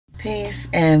Peace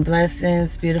and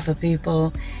blessings, beautiful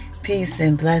people. Peace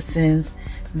and blessings.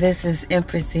 This is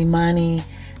Empress Imani,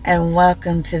 and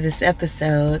welcome to this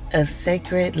episode of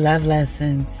Sacred Love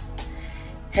Lessons.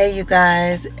 Hey, you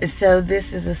guys. So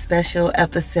this is a special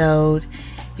episode.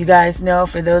 You guys know,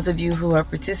 for those of you who are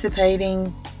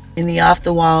participating in the Off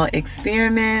the Wall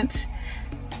experiment,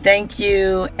 thank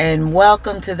you, and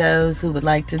welcome to those who would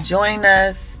like to join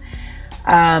us.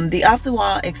 The Off the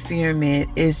Wall experiment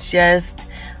is just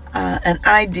an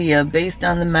idea based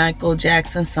on the Michael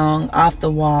Jackson song Off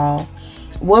the Wall.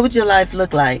 What would your life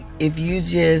look like if you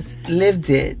just lived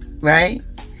it, right?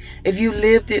 If you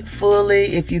lived it fully,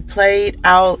 if you played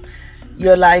out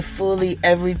your life fully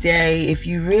every day, if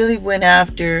you really went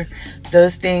after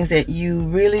those things that you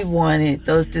really wanted,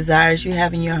 those desires you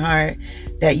have in your heart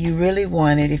that you really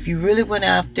wanted, if you really went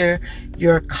after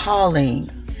your calling.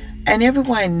 And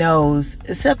everyone knows,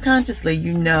 subconsciously,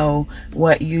 you know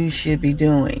what you should be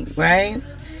doing, right?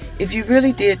 If you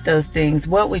really did those things,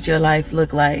 what would your life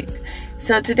look like?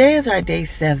 So today is our day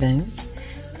 7.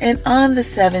 And on the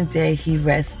 7th day, he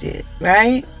rested,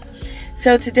 right?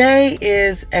 So today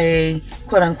is a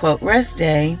quote-unquote rest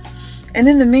day. And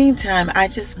in the meantime, I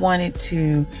just wanted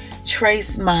to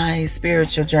trace my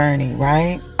spiritual journey,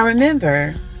 right? I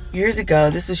remember years ago,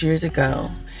 this was years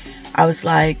ago, I was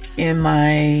like in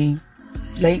my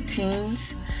late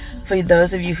teens. For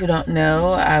those of you who don't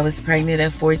know, I was pregnant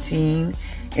at 14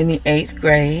 in the 8th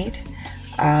grade.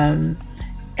 And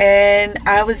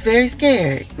I was very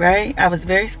scared, right? I was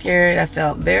very scared. I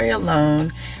felt very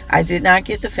alone. I did not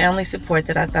get the family support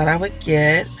that I thought I would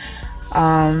get.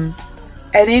 At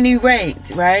any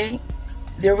rate, right?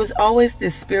 There was always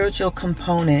this spiritual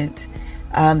component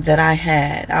that I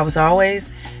had. I was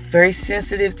always very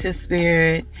sensitive to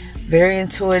spirit, very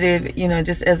intuitive,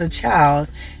 just as a child,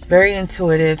 very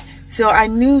intuitive. So I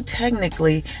knew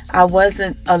technically I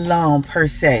wasn't alone per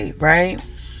se, right?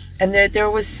 And that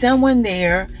there was someone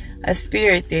there, a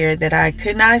spirit there that I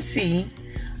could not see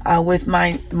with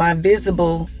my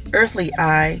visible earthly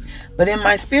eye, but in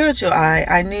my spiritual eye,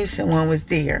 I knew someone was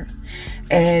there.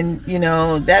 And,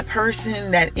 that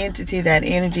person, that entity, that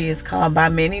energy is called by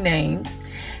many names.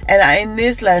 And in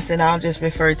this lesson, I'll just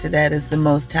refer to that as the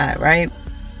Most High, right?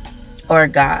 Or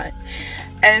God.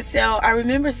 And so I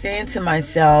remember saying to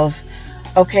myself,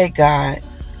 okay, God,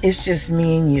 it's just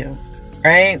me and you,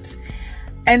 right?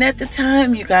 And at the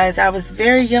time, you guys, I was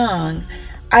very young.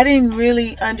 I didn't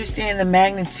really understand the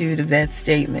magnitude of that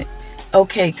statement.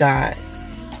 Okay, God,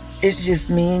 it's just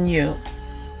me and you.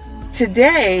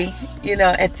 Today,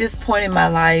 at this point in my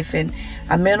life, and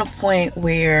I'm at a point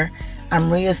where I'm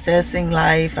reassessing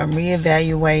life, I'm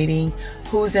reevaluating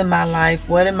who's in my life,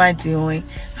 what am I doing,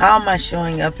 how am I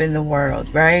showing up in the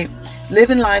world, right?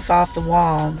 Living life off the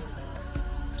wall.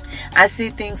 I see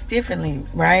things differently,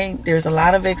 right? There's a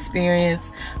lot of experience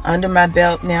under my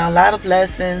belt now, a lot of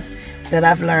lessons that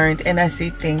I've learned, and I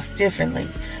see things differently.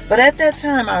 But at that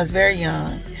time, I was very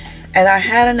young, and I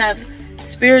had enough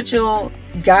spiritual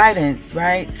guidance,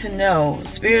 right, to know,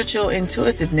 spiritual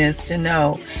intuitiveness to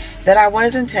know that I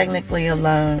wasn't technically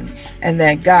alone and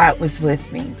that God was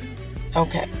with me.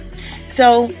 Okay.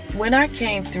 So when I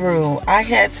came through, I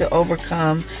had to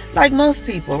overcome, like most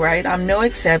people, right? I'm no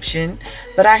exception,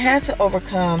 but I had to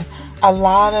overcome a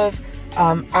lot of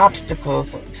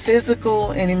obstacles,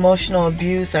 physical and emotional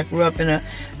abuse. I grew up in a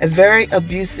very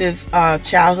abusive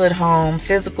childhood home,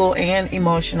 physical and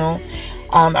emotional.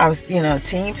 I was,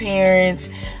 teen parents.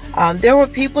 There were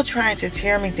people trying to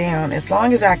tear me down. As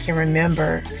long as I can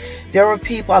remember, there were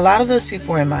people, a lot of those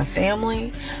people were in my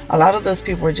family. A lot of those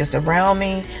people were just around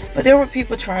me. But there were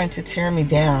people trying to tear me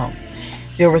down.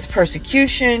 There was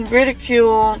persecution,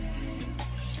 ridicule.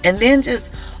 And then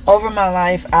just over my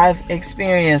life, I've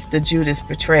experienced the Judas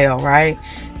betrayal, right?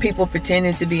 People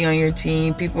pretending to be on your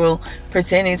team. People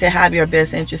pretending to have your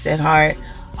best interests at heart.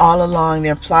 All along,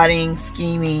 they're plotting,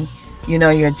 scheming,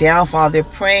 your downfall. They're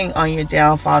preying on your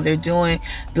downfall. They're doing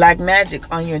black magic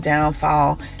on your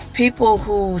downfall. People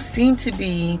who seem to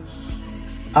be,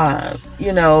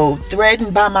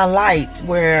 threatened by my light,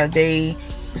 where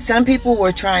some people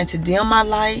were trying to dim my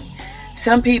light.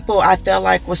 Some people I felt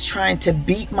like was trying to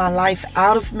beat my life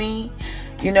out of me.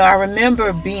 I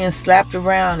remember being slapped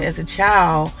around as a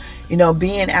child,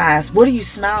 being asked, what are you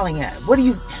smiling at? What are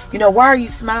you, why are you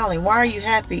smiling? Why are you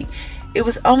happy? It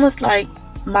was almost like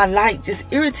my light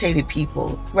just irritated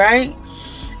people, right?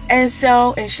 And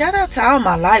shout out to all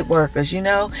my light workers,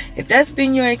 if that's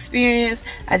been your experience,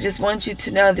 I just want you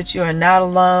to know that you are not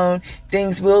alone.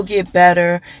 Things will get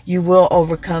better. You will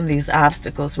overcome these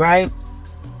obstacles, right?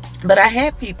 But I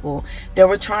had people that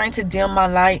were trying to dim my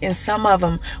light, and some of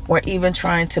them were even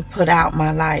trying to put out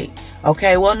my light.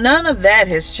 Okay, well, none of that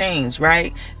has changed,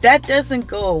 right? That doesn't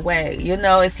go away.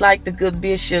 It's like the good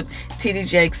Bishop T.D.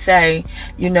 Jakes say,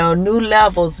 new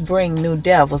levels bring new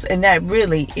devils. And that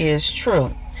really is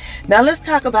true. Now let's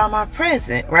talk about my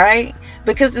present, right?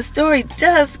 Because the story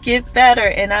does get better,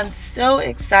 and I'm so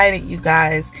excited, you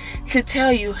guys, to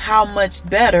tell you how much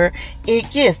better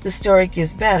it gets. The story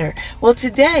gets better. Well,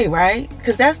 today, right?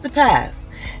 Because that's the past.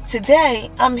 Today,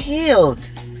 I'm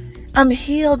healed. I'm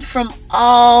healed from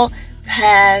all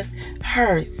past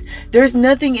hurts. There's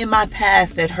nothing in my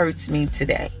past that hurts me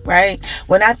today, right?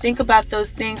 When I think about those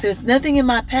things, there's nothing in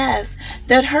my past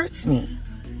that hurts me.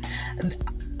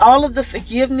 All of the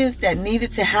forgiveness that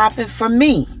needed to happen for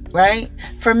me, right?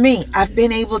 For me, I've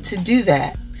been able to do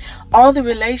that. All the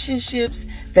relationships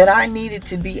that I needed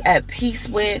to be at peace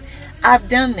with, I've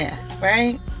done that,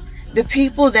 right? The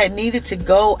people that needed to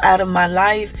go out of my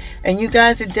life, and you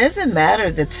guys, it doesn't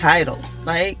matter the title,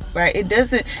 right? It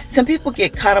doesn't. Some people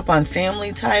get caught up on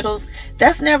family titles.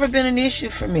 That's never been an issue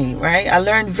for me, right? I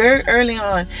learned very early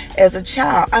on as a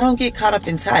child, I don't get caught up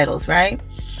in titles, right?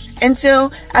 And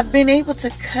so I've been able to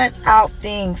cut out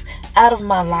things out of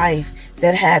my life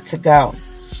that had to go.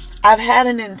 I've had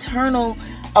an internal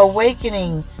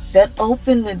awakening that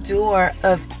opened the door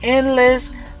of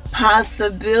endless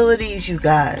possibilities, you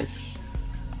guys.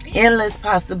 Endless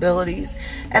possibilities.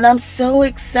 And I'm so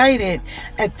excited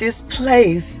at this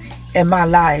place in my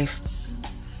life.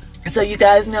 So you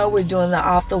guys know we're doing the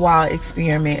Off the Wall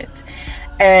experiment.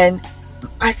 And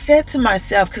I said to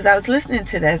myself, because I was listening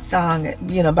to that song,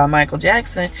 by Michael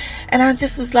Jackson, and I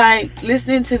just was like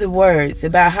listening to the words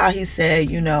about how he said,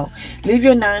 leave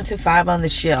your 9 to 5 on the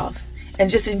shelf and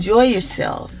just enjoy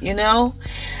yourself,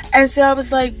 And so I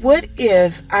was like, what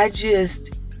if I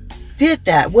just did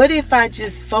that? What if I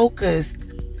just focused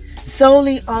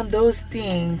solely on those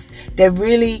things that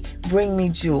really bring me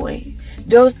joy?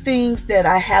 Those things that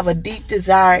I have a deep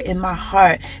desire in my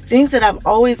heart, things that I've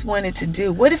always wanted to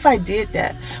do. What if I did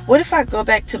that? What if I go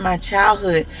back to my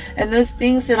childhood and those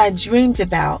things that I dreamed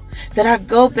about, that I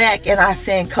go back and I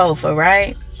Sankofa,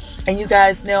 right? And you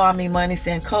guys know I'm Imani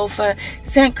Sankofa.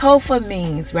 Sankofa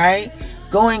means, right,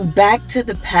 going back to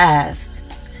the past,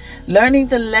 learning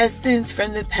the lessons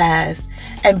from the past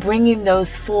and bringing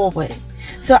those forward.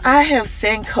 So I have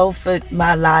Sankofa'd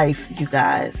my life, you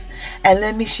guys. And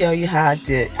let me show you how I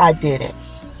did it.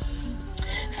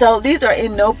 So these are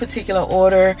in no particular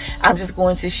order. I'm just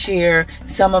going to share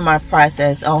some of my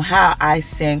process on how I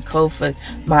Sankofa'd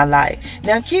my life.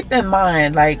 Now keep in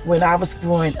mind, like when I was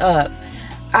growing up,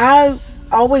 I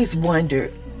always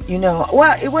wondered,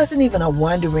 well, it wasn't even a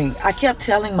wondering. I kept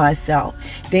telling myself,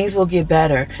 things will get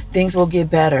better, things will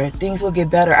get better, things will get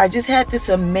better. I just had this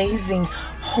amazing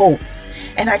hope.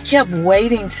 And I kept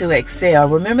Waiting to Exhale.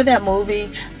 Remember that movie?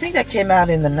 I think that came out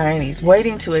in the 90s.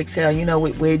 Waiting to Exhale,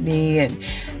 with Whitney and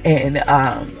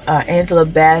Angela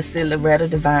Bassett, Loretta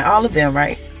Devine, all of them,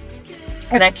 right?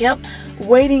 And I kept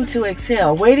waiting to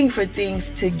exhale, waiting for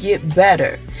things to get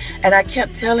better. And I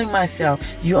kept telling myself,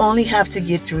 you only have to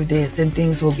get through this and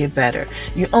things will get better.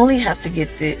 You only have to get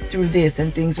through this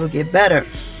and things will get better.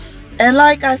 And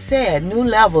like I said, new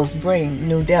levels bring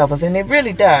new devils, and it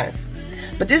really does.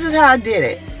 But this is how I did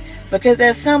it. Because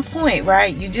at some point,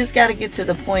 right, you just got to get to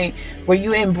the point where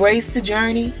you embrace the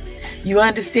journey. You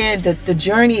understand that the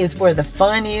journey is where the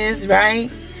fun is,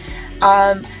 right?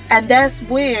 And that's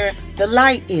where the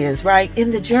light is, right?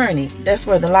 In the journey, that's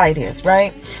where the light is,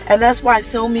 right? And that's why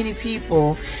so many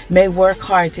people may work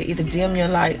hard to either dim your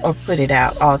light or put it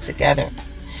out altogether.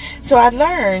 So I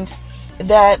learned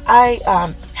that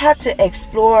I had to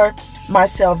explore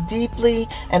myself deeply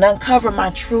and uncover my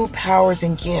true powers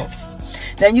and gifts.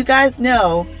 Now, you guys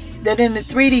know that in the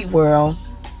 3D world,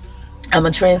 I'm a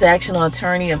transactional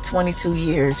attorney of 22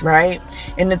 years, right?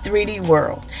 In the 3D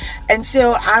world. And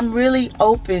so I'm really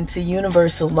open to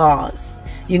universal laws.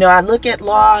 You know, I look at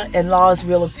law and laws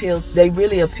they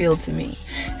really appeal to me.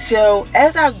 So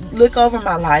as I look over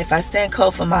my life, I stand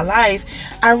cold for my life,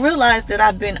 I realize that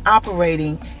I've been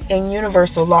operating in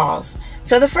universal laws.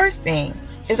 So the first thing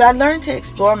is I learned to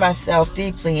explore myself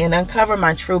deeply and uncover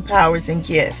my true powers and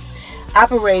gifts,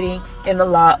 operating in the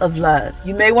law of love.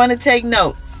 You may want to take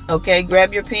notes, okay?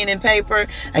 Grab your pen and paper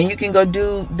and you can go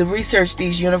do the research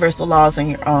these universal laws on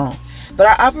your own. But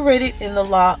I operated in the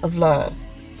law of love.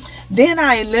 Then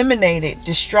I eliminated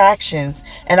distractions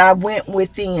and I went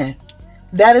within.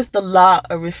 That is the law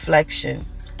of reflection.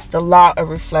 The law of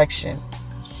reflection.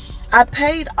 I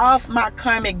paid off my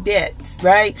karmic debts,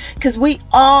 right? Because we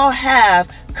all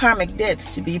have karmic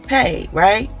debts to be paid,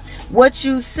 right? What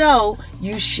you sow,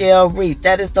 you shall reap.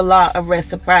 That is the law of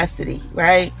reciprocity,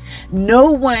 right?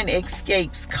 No one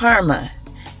escapes karma.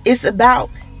 It's about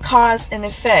cause and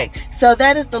effect. So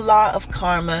that is the law of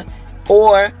karma,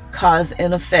 or cause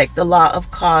and effect. The law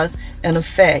of cause and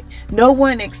effect. No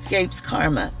one escapes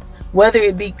karma, whether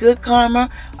it be good karma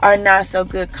or not so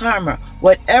good karma.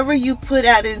 Whatever you put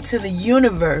out into the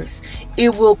universe,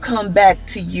 it will come back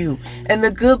to you. And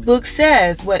the good book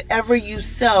says, whatever you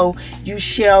sow, you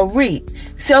shall reap.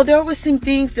 So there were some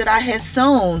things that I had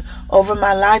sown over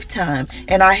my lifetime,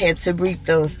 and I had to reap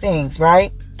those things,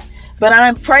 right? But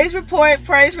I'm praise report.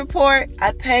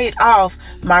 I paid off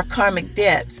my karmic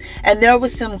debts. And there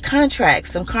was some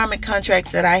karmic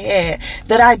contracts that I had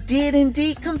that I did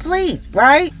indeed complete,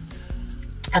 right?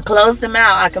 I closed them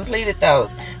out. I completed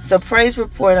those. So praise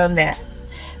report on that.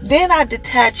 Then I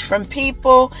detached from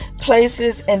people,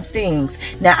 places, and things.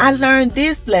 Now I learned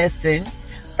this lesson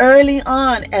early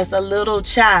on as a little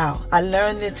child. I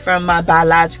learned this from my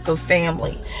biological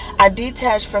family. I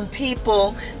detached from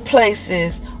people,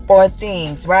 places, or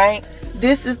things, right?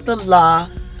 This is the law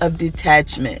of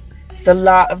detachment. The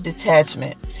law of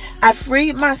detachment. I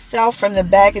freed myself from the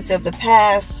baggage of the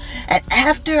past, and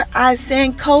after I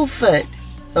Sankofa,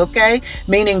 okay,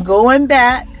 meaning going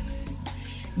back,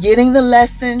 getting the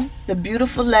lesson, the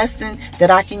beautiful lesson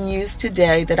that I can use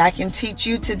today, that I can teach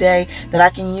you today, that I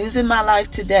can use in my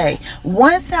life today.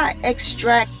 Once I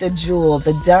extract the jewel,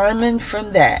 the diamond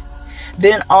from that,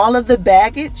 then all of the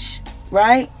baggage,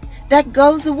 right, that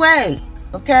goes away.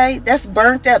 Okay, that's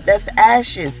burnt up, that's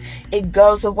ashes. It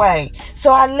goes away.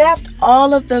 So I left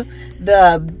all of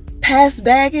the past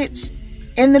baggage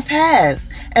in the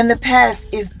past, and the past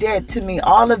is dead to me.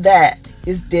 All of that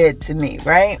is dead to me,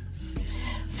 right?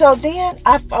 So then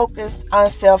I focused on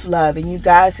self-love, and you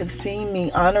guys have seen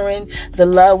me honoring the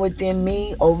love within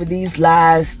me over these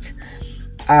last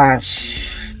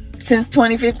since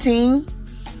 2015.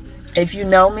 If you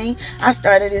know me, I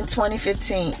started in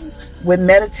 2015 with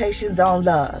meditations on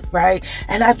love, right?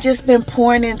 And I've just been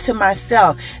pouring into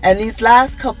myself. And these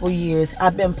last couple years,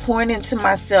 I've been pouring into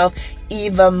myself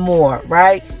even more,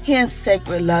 right? Hence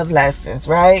sacred love lessons,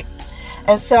 right?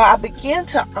 And so I began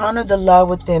to honor the love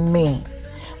within me,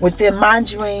 within my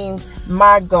dreams,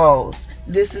 my goals.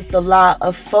 This is the law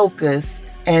of focus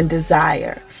and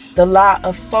desire. The law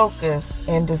of focus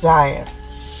and desire.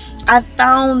 I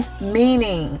found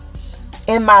meaning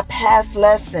in my past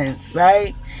lessons,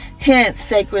 right? Hence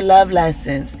sacred love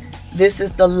lessons. This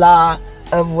is the law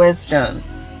of wisdom.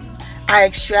 I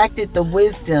extracted the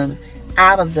wisdom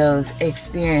out of those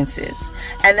experiences.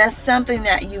 And that's something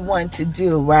that you want to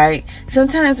do, right?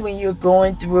 Sometimes when you're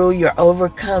going through, you're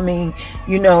overcoming,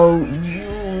 you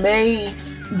may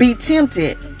be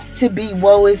tempted to be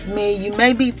woe is me. You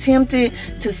may be tempted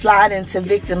to slide into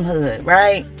victimhood,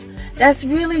 right? That's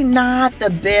really not the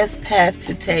best path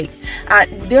to take.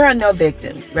 There are no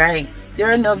victims, right? There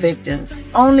are no victims.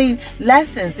 Only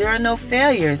lessons. There are no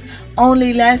failures.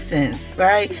 Only lessons,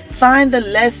 right? Find the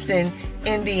lesson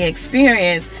in the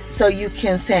experience so you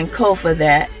can Sankofa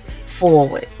that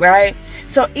forward, right?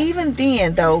 So even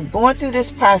then, though, going through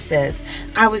this process,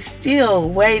 I was still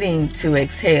waiting to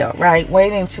exhale, right?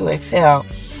 Waiting to exhale.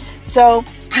 So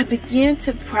I began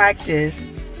to practice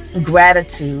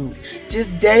gratitude,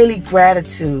 just daily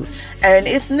gratitude. And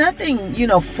it's nothing,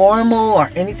 formal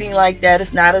or anything like that.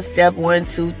 It's not a step 1,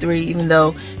 2, 3, even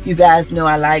though you guys know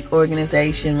I like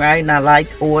organization, right? And I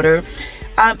like order.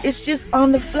 It's just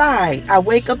on the fly. I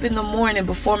wake up in the morning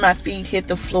before my feet hit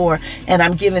the floor, and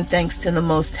I'm giving thanks to the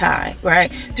Most High,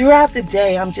 right? Throughout the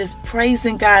day, I'm just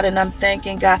praising God, and I'm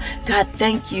thanking God. God,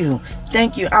 thank you.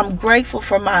 Thank you. I'm grateful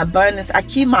for my abundance. I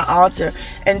keep my altar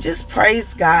and just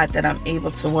praise God that I'm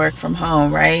able to work from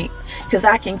home, right? Because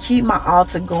I can keep my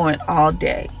altar going all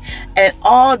day. And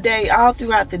all day, all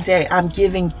throughout the day, I'm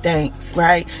giving thanks,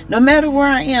 right? No matter where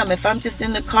I am, if I'm just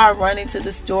in the car running to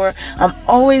the store, I'm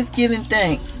always giving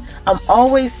thanks. I'm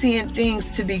always seeing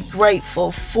things to be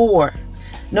grateful for,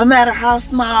 no matter how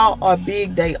small or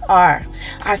big they are.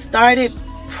 I started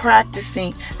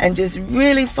practicing and just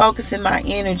really focusing my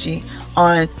energy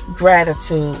on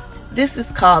gratitude. This is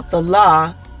called the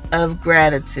law of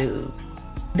gratitude.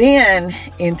 Then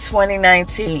in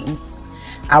 2019,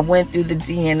 I went through the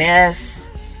DNS,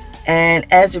 and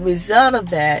as a result of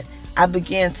that, I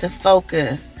began to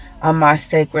focus on my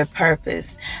sacred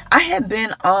purpose. I had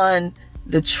been on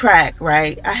the track,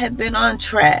 right? I had been on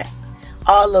track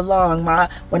all along.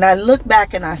 When I look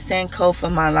back and I Sankofa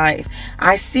my life,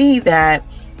 I see that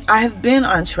I have been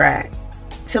on track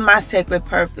to my sacred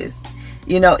purpose.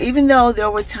 Even though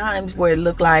there were times where it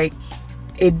looked like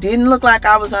It didn't look like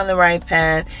I was on the right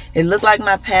path. It looked like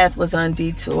my path was on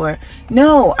detour.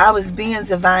 No, I was being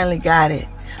divinely guided.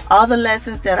 All the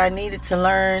lessons that I needed to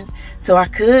learn so I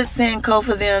could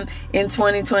Sankofa them in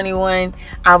 2021,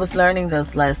 I was learning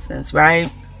those lessons,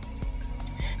 right?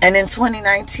 And in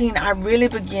 2019, I really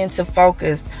began to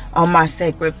focus on my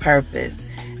sacred purpose.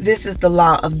 This is the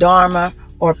law of Dharma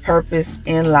or purpose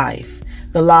in life.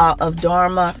 The law of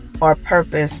Dharma or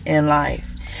purpose in life.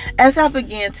 As I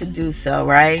began to do so,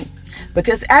 right?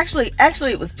 Because actually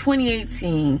it was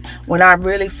 2018 when I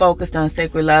really focused on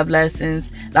Sacred Love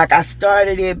Lessons. Like, I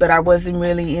started it, but I wasn't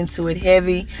really into it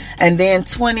heavy. And then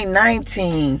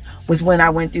 2019 was when I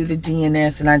went through the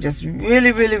DNS and I just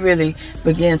really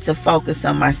began to focus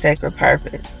on my sacred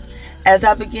purpose. As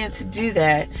I began to do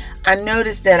that, I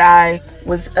noticed that I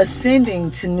was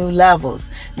ascending to new levels.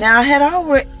 Now, I had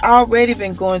already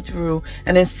been going through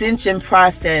an ascension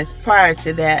process prior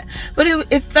to that, but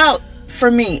it felt,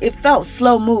 for me, it felt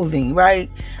slow moving, right?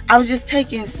 I was just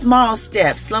taking small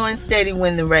steps, slow and steady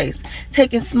win the race,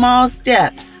 taking small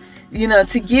steps,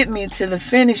 to get me to the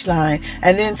finish line.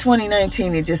 And then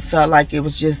 2019, it just felt like it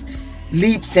was just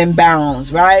leaps and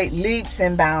bounds, right? Leaps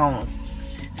and bounds.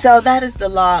 So that is the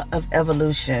law of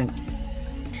evolution.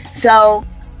 So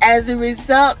as a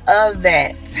result of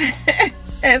that,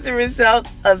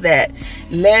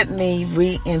 let me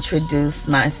reintroduce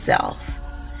myself.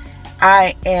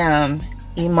 I am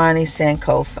Imani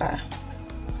Sankofa.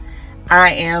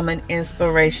 I am an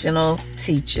inspirational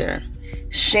teacher,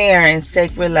 sharing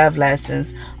sacred love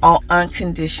lessons on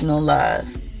unconditional love,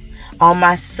 on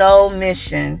my soul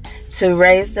mission to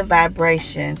raise the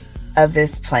vibration of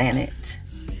this planet.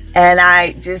 And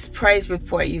I just praise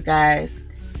report, you guys.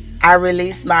 I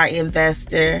released my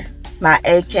investor, my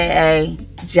AKA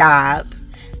job.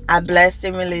 I blessed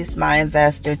and released my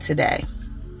investor today.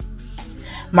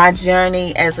 My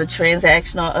journey as a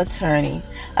transactional attorney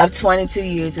of 22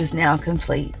 years is now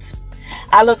complete.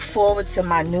 I look forward to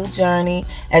my new journey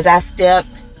as I step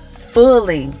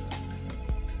fully,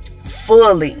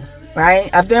 right?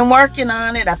 I've been working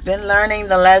on it. I've been learning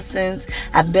the lessons.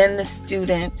 I've been the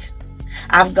student.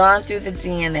 I've gone through the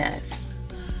DNS.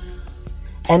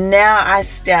 And now I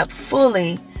step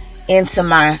fully into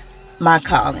my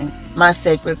calling, my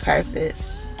sacred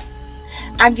purpose.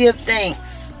 I give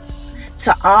thanks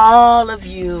to all of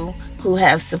you who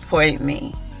have supported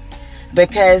me,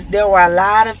 because there were a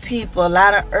lot of people, a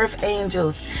lot of earth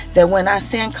angels, that when I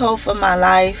Sankofa my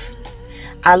life,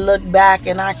 I look back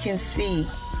and I can see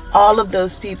all of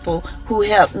those people who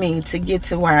helped me to get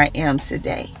to where I am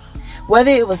today.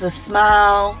 Whether it was a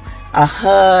smile, a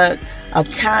hug, a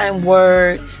kind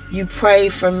word, you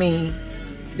prayed for me.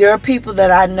 There are people that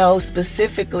I know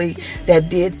specifically that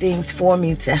did things for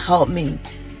me to help me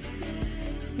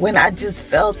when I just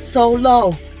felt so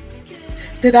low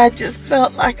that I just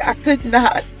felt like I could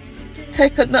not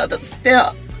take another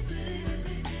step.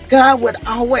 God would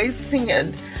always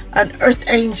send an earth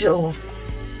angel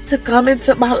to come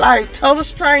into my life, total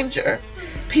stranger,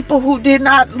 people who did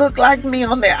not look like me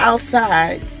on the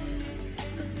outside,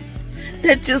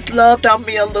 that just loved on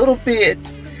me a little bit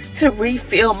to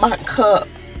refill my cup,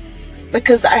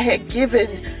 because I had given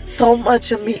so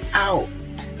much of me out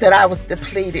that I was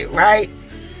depleted, right?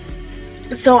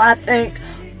 So I thank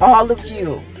all of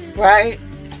you, right?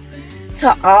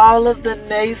 To all of the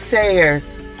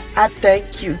naysayers, I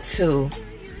thank you too.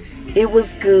 It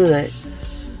was good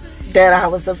that I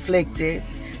was afflicted.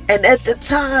 And at the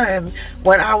time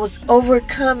when I was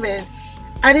overcoming,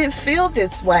 I didn't feel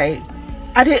this way.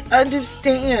 I didn't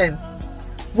understand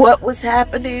what was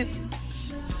happening.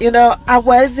 I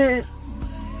wasn't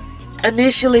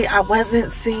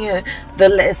seeing the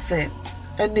lesson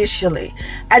initially.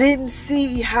 I didn't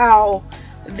see how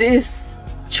this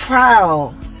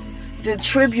trial, the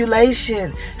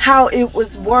tribulation, how it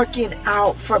was working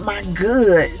out for my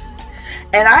good.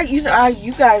 And you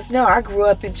guys know, I grew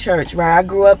up in church, right? I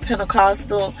grew up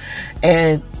Pentecostal,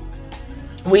 and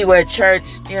we were at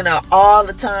church, all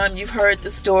the time. You've heard the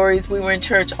stories. We were in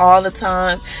church all the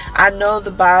time. I know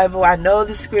the Bible. I know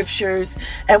the scriptures.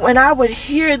 And when I would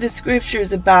hear the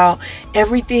scriptures about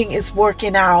everything is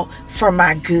working out for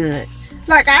my good,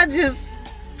 like I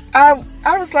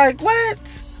was like,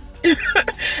 what?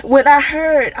 When I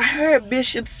heard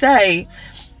Bishop say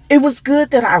it was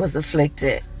good that I was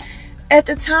afflicted. At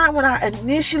the time when I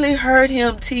initially heard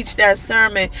him teach that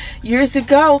sermon years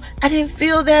ago, I didn't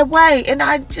feel that way. And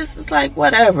I just was like,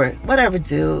 whatever,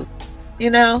 dude.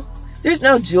 There's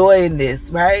no joy in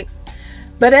this, right?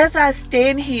 But as I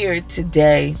stand here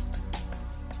today,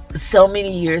 so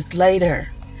many years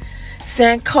later,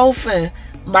 Sankofa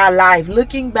my life,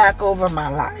 looking back over my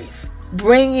life,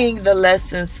 bringing the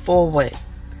lessons forward.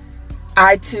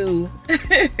 I too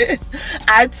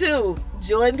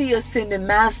joined the Ascended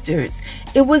Masters.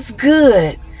 It was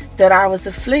good that I was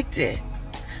afflicted.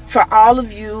 For all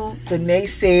of you, the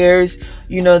naysayers,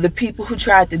 the people who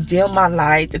tried to dim my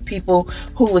light, the people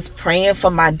who was praying for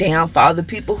my downfall, the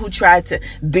people who tried to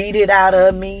beat it out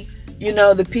of me,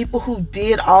 the people who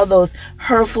did all those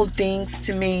hurtful things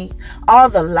to me, all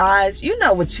the lies, you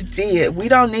know what you did. We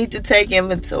don't need to take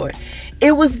inventory.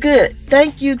 It was good.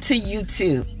 Thank you to you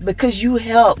too, because you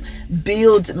helped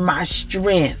build my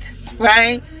strength,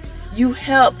 right? You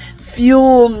helped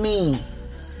fuel me.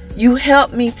 You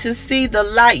helped me to see the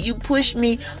light. You pushed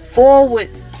me forward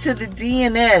to the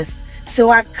DNS so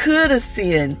I could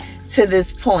ascend to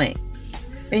this point.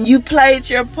 And you played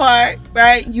your part,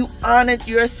 right? You honored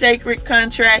your sacred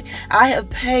contract. I have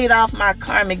paid off my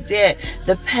karmic debt.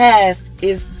 The past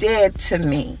is dead to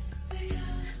me.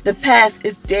 The past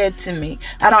is dead to me.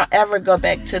 I don't ever go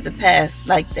back to the past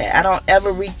like that. I don't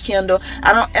ever rekindle.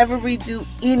 I don't ever redo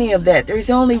any of that. There's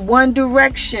only one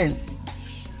direction.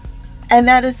 And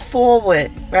that is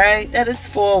forward, right? That is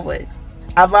forward.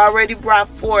 I've already brought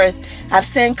forth, I've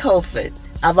Sankofa.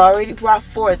 I've already brought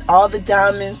forth all the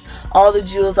diamonds, all the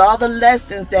jewels, all the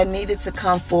lessons that needed to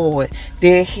come forward.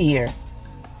 They're here.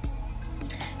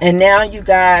 And now, you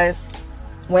guys,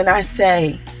 when I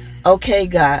say, okay,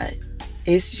 God,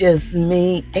 it's just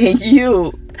me and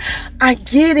you, I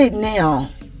get it now.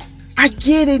 I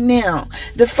get it now.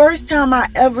 The first time I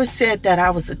ever said that, I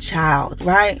was a child,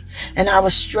 right? And I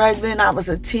was struggling. I was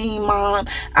a teen mom.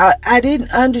 I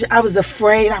was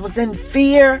afraid. I was in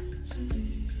fear.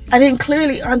 I didn't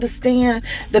clearly understand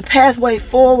the pathway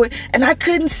forward, and I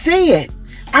couldn't see it.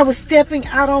 I was stepping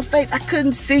out on faith. I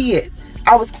couldn't see it.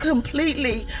 I was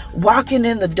completely walking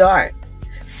in the dark,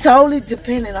 solely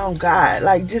dependent on God,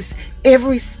 like just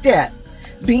every step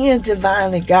being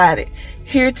divinely guided.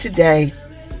 Here today,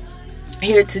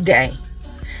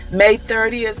 May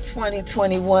 30th,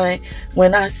 2021,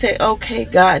 when I say, okay,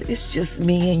 God, it's just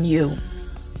me and you.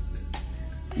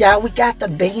 Y'all, we got the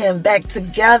band back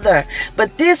together.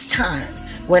 But this time,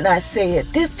 when I say,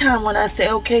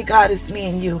 okay, God, it's me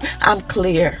and you, I'm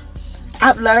clear.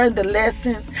 I've learned the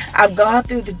lessons. I've gone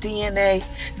through the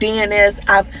DNS.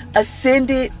 I've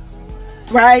ascended,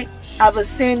 right? I've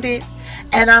ascended,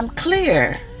 and I'm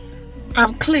clear.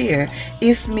 I'm clear.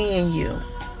 It's me and you.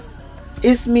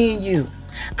 It's me and you.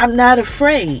 I'm not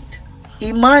afraid.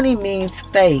 Imani means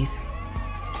faith.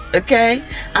 Okay?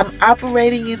 I'm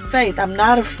operating in faith. I'm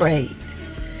not afraid.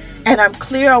 And I'm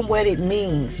clear on what it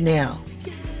means now.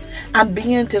 I'm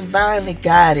being divinely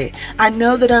guided. I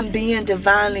know that I'm being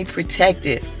divinely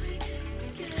protected.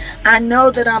 I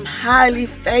know that I'm highly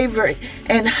favored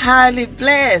and highly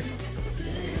blessed.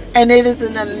 And it is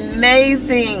an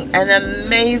amazing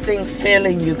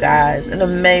feeling, you guys. An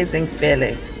amazing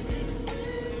feeling.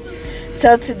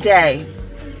 So today,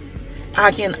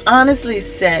 I can honestly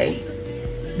say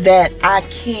that I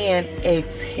can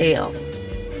exhale.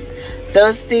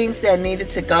 Those things that needed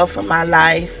to go from my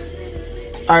life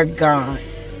are gone.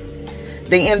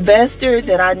 The investor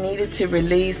that I needed to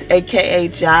release, aka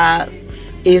job,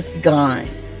 is gone.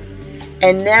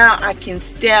 And now I can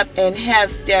step and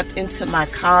have stepped into my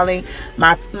calling,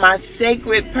 my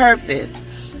sacred purpose,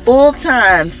 full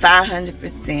time,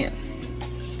 500%.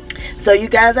 So you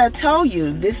guys, I told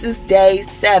you this is day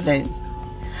 7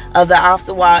 of the Off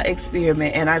the Wall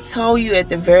experiment. And I told you at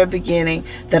the very beginning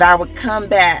that I would come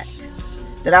back,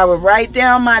 that I would write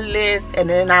down my list, and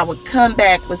then I would come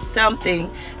back with something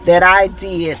that I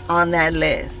did on that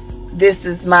list. This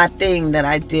is my thing that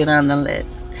I did on the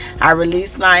list. I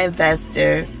released my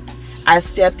investor. I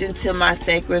stepped into my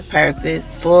sacred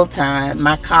purpose full time,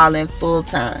 my calling full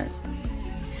time.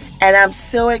 And I'm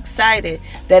so excited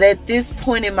that at this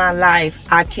point in my life,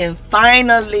 I can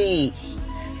finally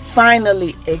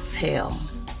exhale.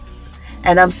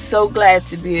 And I'm so glad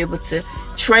to be able to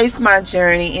trace my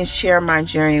journey and share my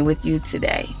journey with you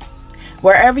today.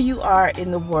 Wherever you are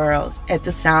in the world, at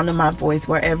the sound of my voice,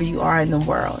 wherever you are in the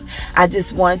world, I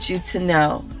just want you to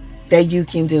know that you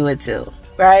can do it too,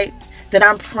 right? That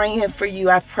I'm praying for you.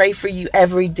 I pray for you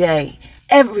every day.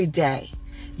 Every day.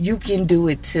 You can do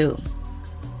it too.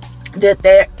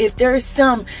 That if there is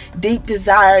some deep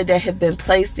desire that have been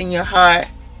placed in your heart,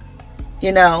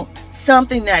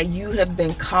 something that you have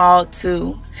been called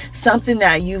to, something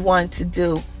that you want to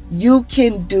do, you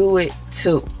can do it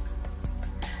too.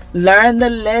 Learn the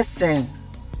lesson.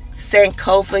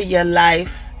 Sankofa your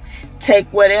life.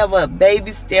 Take whatever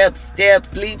baby steps,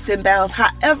 leaps and bounds,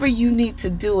 however you need to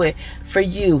do it for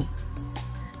you,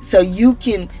 so you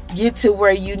can get to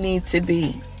where you need to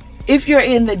be. If you're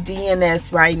in the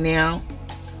DNS right now,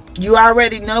 you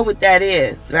already know what that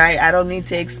is, right? I don't need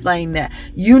to explain that.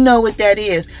 You know what that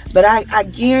is. But I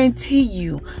guarantee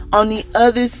you, on the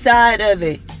other side of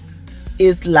it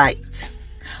is light.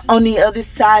 On the other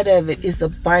side of it is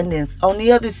abundance. On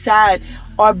the other side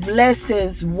are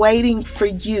blessings waiting for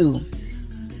you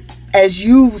as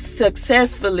you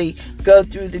successfully go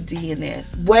through the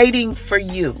DNS, waiting for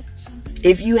you.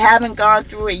 If you haven't gone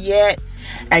through it yet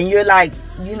and you're like,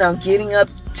 getting up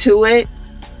to it,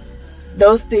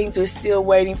 those things are still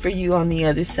waiting for you on the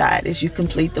other side as you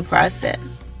complete the process.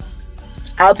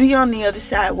 I'll be on the other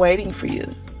side waiting for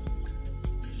you.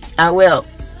 I will.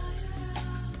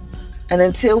 And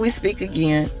until we speak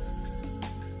again,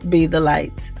 be the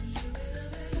light.